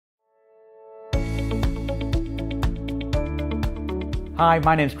Hi,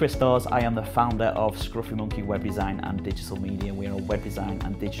 my name is Chris Dawes. I am the founder of Scruffy Monkey Web Design and Digital Media. We are a web design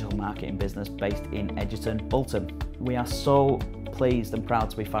and digital marketing business based in Edgerton, Bolton. We are so pleased and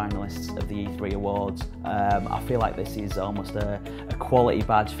proud to be finalists of the E3 Awards. I feel like this is almost a quality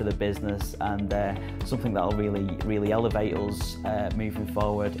badge for the business and something that will really elevate us moving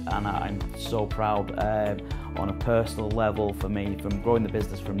forward, and I'm so proud on a personal level for me, from growing the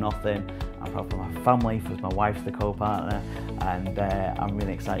business from nothing. I'm proud for my family, for my wife, the co-partner, and I'm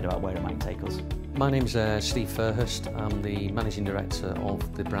really excited about where it might take us. My name's Steve Fairhurst. I'm the Managing Director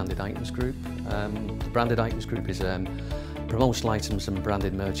of the Branded Items Group. The Branded Items Group is a promotional items and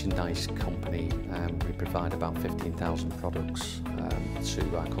branded merchandise company. We provide about 15,000 products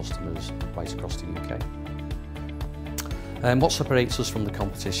to our customers right across the UK. What separates us from the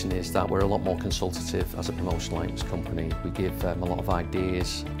competition is that we're a lot more consultative as a promotional items company. We give a lot of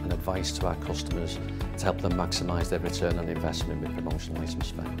ideas and advice to our customers to help them maximise their return on investment with promotional item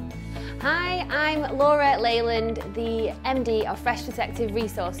spend. Hi, I'm Laura Leyland, the MD of Fresh Perspective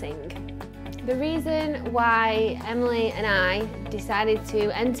Resourcing. The reason why Emily and I decided to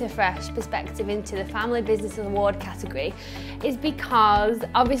enter Fresh Perspective into the Family Business Award category is because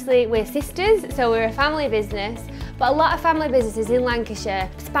obviously we're sisters, so we're a family business, but a lot of family businesses in Lancashire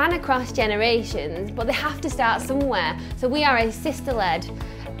span across generations, but they have to start somewhere. So we are a sister-led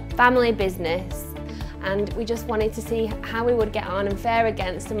family business, and we just wanted to see how we would get on and fare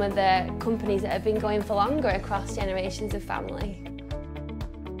against some of the companies that have been going for longer across generations of family.